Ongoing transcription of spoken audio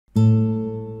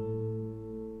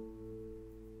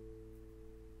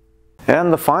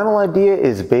And the final idea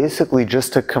is basically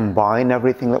just to combine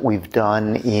everything that we've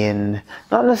done in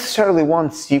not necessarily one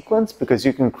sequence, because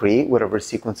you can create whatever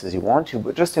sequences you want to,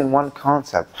 but just in one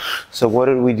concept. So what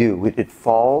did we do? We did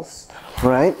falls,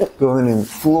 right? Going in the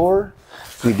floor.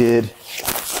 We did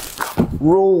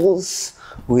rolls.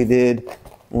 We did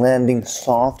landing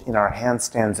soft in our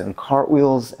handstands and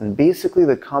cartwheels. And basically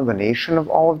the combination of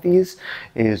all of these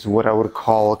is what I would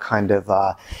call kind of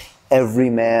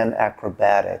Everyman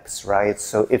Acrobatics, right?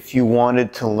 So if you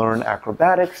wanted to learn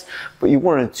acrobatics, but you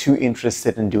weren't too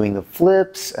interested in doing the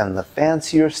flips and the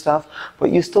fancier stuff,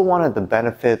 but you still wanted the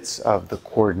benefits of the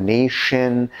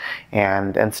coordination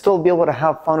and still be able to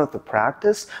have fun with the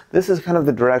practice, this is kind of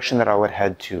the direction that I would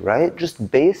head to, right?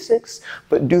 Just basics,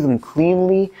 but do them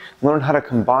cleanly, learn how to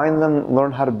combine them,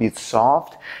 learn how to be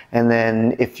soft, and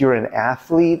then if you're an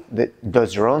athlete that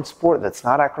does your own sport that's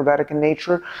not acrobatic in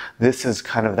nature, this is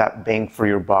kind of that bang for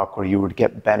your buck, where you would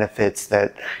get benefits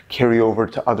that carry over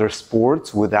to other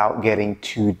sports without getting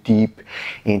too deep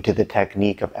into the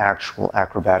technique of actual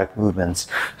acrobatic movements.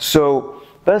 So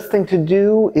best thing to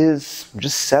do is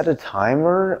just set a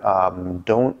timer.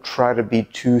 Don't try to be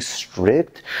too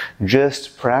strict.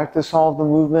 Just practice all the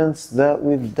movements that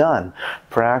we've done.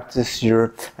 Practice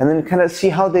and then kind of see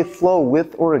how they flow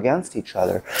with or against each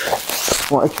other.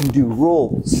 Well, I can do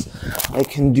rolls, I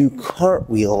can do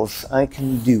cartwheels, I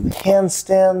can do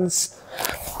handstands,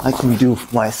 I can do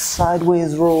my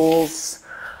sideways rolls,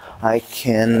 I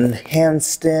can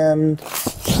handstand,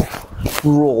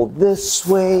 roll this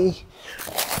way,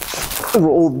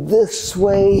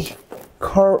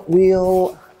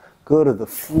 cartwheel, go to the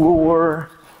floor,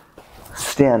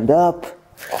 stand up,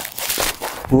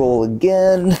 roll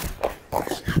again,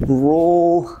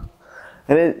 roll.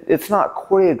 And it's not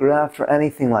choreographed or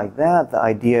anything like that. The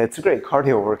idea, it's a great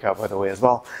cardio workout, by the way, as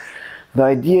well. The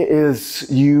idea is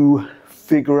you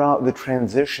figure out the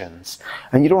transitions.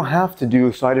 And you don't have to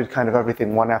do, so I did kind of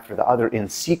everything one after the other in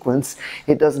sequence.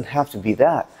 It doesn't have to be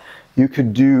that. You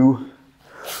could do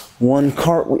one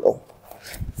cartwheel.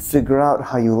 Figure out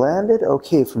how you landed.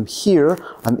 Okay, from here,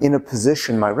 I'm in a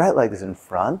position, my right leg is in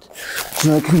front.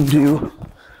 So I can do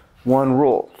one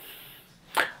roll.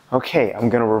 Okay, I'm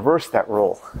going to reverse that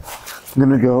roll. I'm going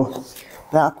to go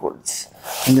backwards.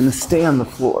 I'm going to stay on the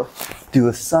floor, do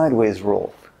a sideways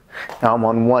roll. Now I'm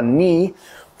on one knee.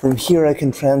 From here I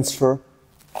can transfer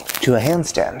to a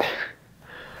handstand.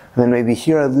 And then maybe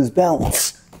here I lose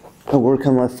balance. I work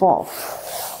on my fall.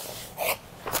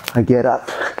 I get up.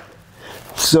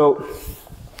 So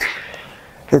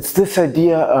it's this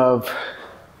idea of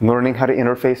learning how to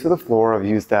interface with the floor. I've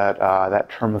used that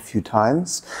term a few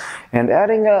times. And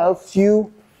adding a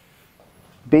few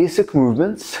basic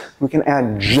movements. We can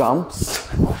add jumps,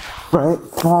 right?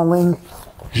 Falling,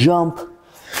 jump,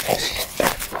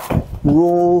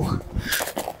 roll,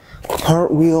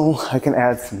 cartwheel. I can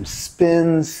add some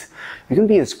spins. You can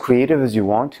be as creative as you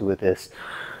want to with this.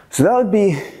 So that would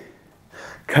be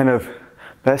kind of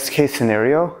best case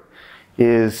scenario.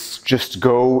 Is just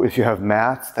go, if you have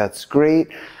mats, that's great.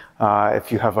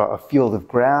 If you have a field of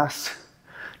grass,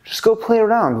 just go play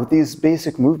around with these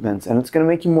basic movements, and it's going to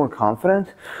make you more confident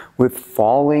with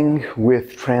falling,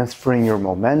 with transferring your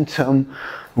momentum,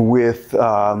 with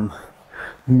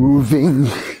moving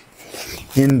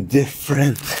in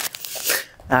different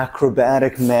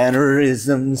acrobatic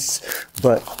mannerisms,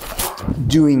 but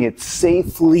doing it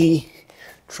safely,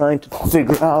 trying to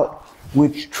figure out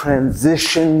which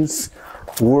transitions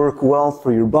work well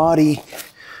for your body,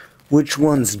 which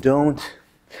ones don't.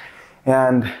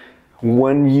 And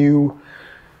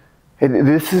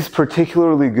this is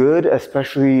particularly good,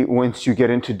 especially once you get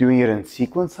into doing it in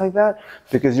sequence like that,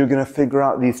 because you're going to figure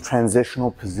out these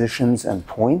transitional positions and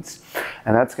points,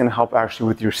 and that's going to help actually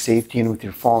with your safety and with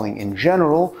your falling in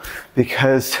general,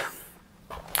 because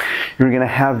you're going to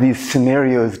have these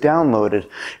scenarios downloaded.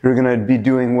 You're going to be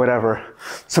doing whatever,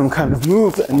 some kind of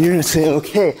move, and you're going to say,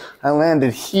 okay, I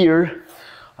landed here.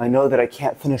 I know that I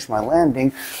can't finish my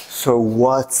landing, so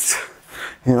what's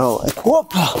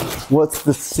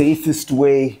the safest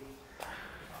way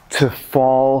to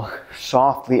fall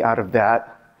softly out of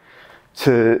that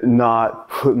to not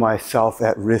put myself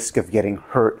at risk of getting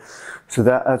hurt? So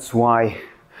that's why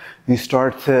you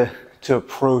start to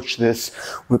approach this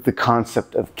with the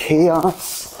concept of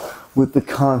chaos, with the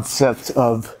concept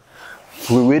of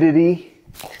fluidity,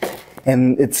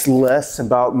 and it's less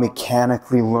about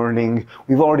mechanically learning.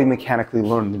 We've already mechanically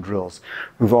learned the drills.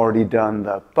 We've already done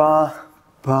the ba,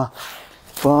 ba,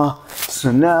 ba.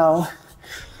 So now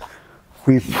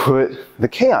we put the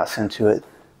chaos into it.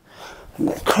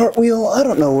 Cartwheel, I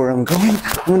don't know where I'm going.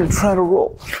 I'm going to try to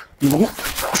roll. I'm going to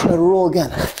try to roll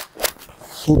again.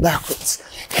 go backwards,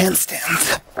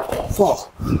 handstands,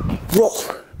 fall, roll,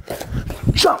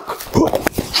 jump.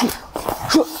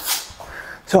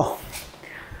 So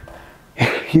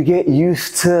you get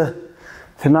used to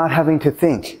not having to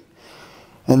think,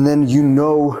 and then you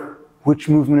know which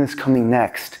movement is coming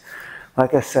next.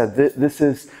 Like I said, this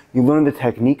is, you learn the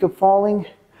technique of falling,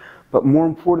 but more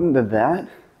important than that,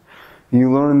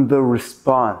 you learn the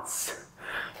response.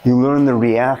 You learn the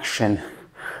reaction.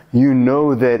 You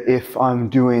know that if I'm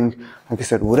doing, like I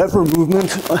said, whatever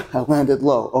movement, I landed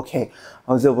low. Okay,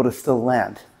 I was able to still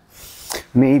land.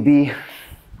 Maybe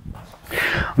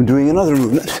I'm doing another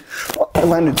movement. I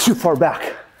landed too far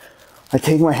back. I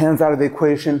take my hands out of the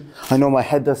equation. I know my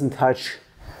head doesn't touch.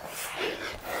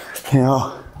 You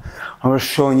know, I was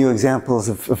showing you examples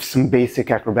of some basic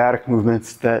acrobatic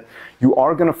movements that you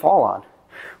are going to fall on.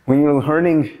 When you're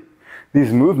learning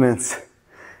these movements,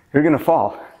 you're going to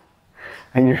fall.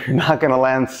 And you're not going to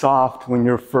land soft when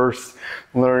you're first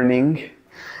learning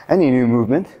any new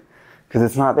movement, because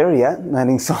it's not there yet.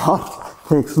 Landing soft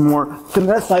takes more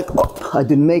finesse, like, oh, I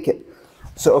didn't make it.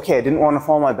 So, okay, I didn't want to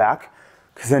fall on my back,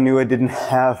 because I knew I didn't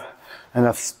have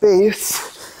enough space.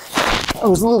 I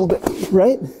was a little bit,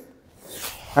 right?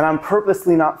 And I'm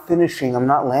purposely not finishing, I'm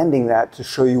not landing that to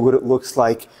show you what it looks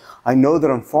like. I know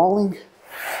that I'm falling,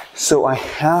 so I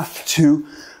have to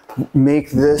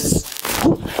make this,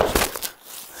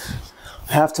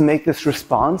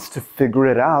 response to figure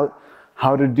it out,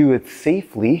 how to do it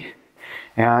safely.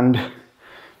 And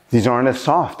these aren't as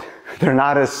soft. They're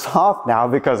not as soft now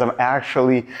because I'm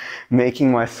actually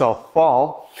making myself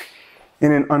fall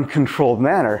in an uncontrolled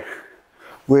manner,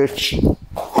 which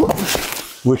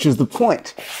is the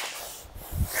point.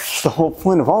 It's the whole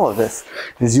point of all of this,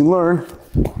 is you learn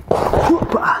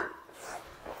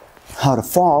how to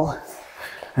fall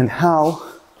and how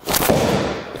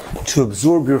to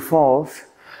absorb your falls,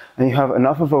 and you have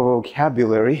enough of a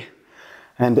vocabulary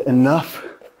and enough,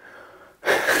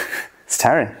 it's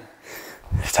tiring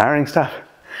stuff,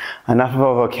 enough of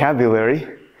a vocabulary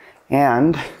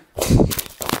and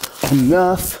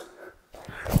enough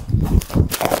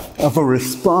of a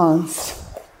response.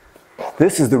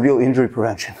 This is the real injury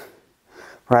prevention,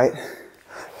 right?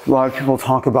 A lot of people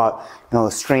talk about, you know,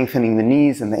 strengthening the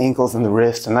knees and the ankles and the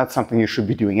wrists, and that's something you should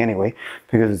be doing anyway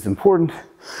because it's important.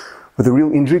 But the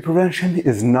real injury prevention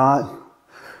is not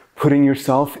putting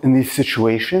yourself in these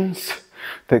situations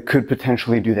that could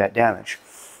potentially do that damage,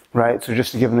 right? So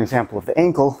just to give an example of the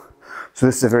ankle, so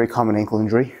this is a very common ankle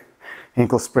injury.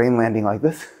 Ankle sprain, landing like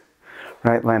this,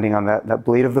 right? Landing on that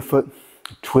blade of the foot,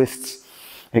 it twists,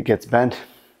 it gets bent.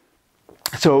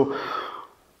 So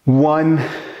one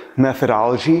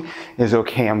methodology is,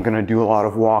 okay, I'm going to do a lot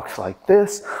of walks like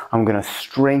this. I'm going to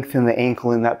strengthen the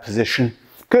ankle in that position.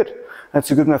 Good. That's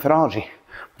a good methodology.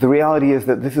 The reality is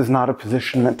that this is not a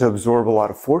position meant to absorb a lot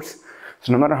of force.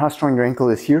 So no matter how strong your ankle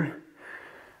is here,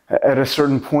 at a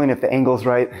certain point, if the angle's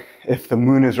right, if the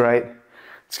moon is right,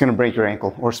 it's going to break your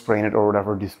ankle or sprain it or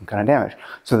whatever, do some kind of damage.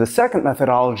 So the second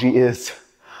methodology is,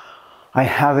 I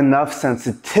have enough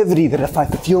sensitivity that if I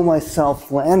feel myself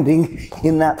landing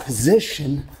in that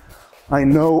position, I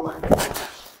know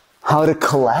how to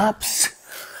collapse,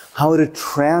 how to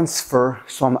transfer,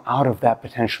 so I'm out of that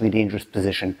potentially dangerous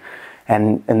position.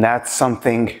 And that's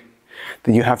something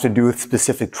that you have to do with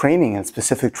specific training, and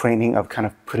specific training of kind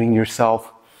of putting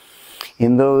yourself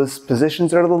in those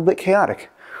positions that are a little bit chaotic,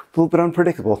 a little bit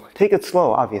unpredictable. Take it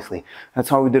slow, obviously. That's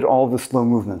how we did all the slow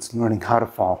movements, learning how to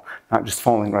fall, not just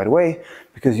falling right away,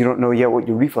 because you don't know yet what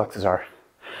your reflexes are.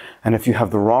 And if you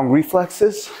have the wrong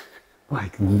reflexes,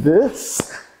 like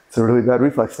this, it's a really bad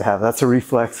reflex to have. That's a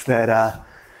reflex that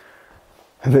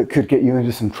could get you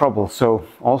into some trouble. So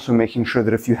also making sure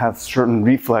that if you have certain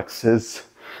reflexes,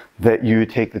 that you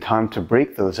take the time to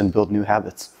break those and build new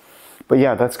habits. But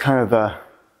yeah, that's kind of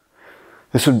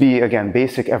this would be, again,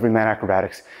 basic Everyman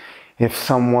Acrobatics. If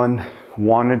someone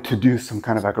wanted to do some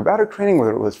kind of acrobatic training,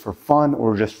 whether it was for fun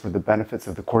or just for the benefits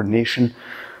of the coordination,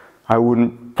 I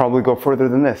wouldn't probably go further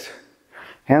than this.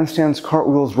 Handstands,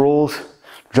 cartwheels, rolls,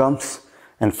 jumps,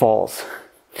 and falls.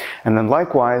 And then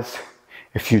likewise,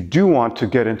 if you do want to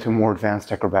get into more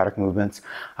advanced acrobatic movements,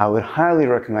 I would highly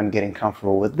recommend getting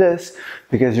comfortable with this,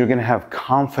 because you're going to have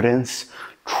confidence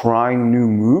trying new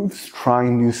moves,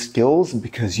 trying new skills,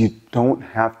 because you don't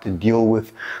have to deal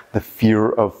with the fear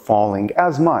of falling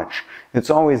as much. It's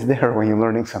always there when you're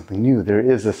learning something new. There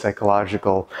is a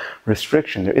psychological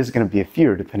restriction. There is going to be a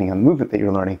fear depending on the movement that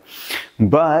you're learning.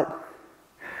 But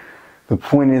the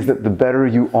point is that the better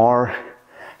you are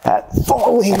at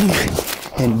falling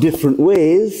in different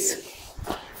ways,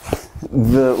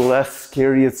 the less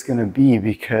scary it's going to be,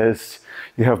 because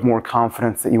you have more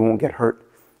confidence that you won't get hurt.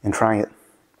 and trying it,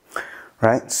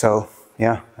 right? So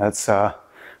yeah, that's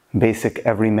basic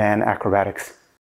everyman acrobatics.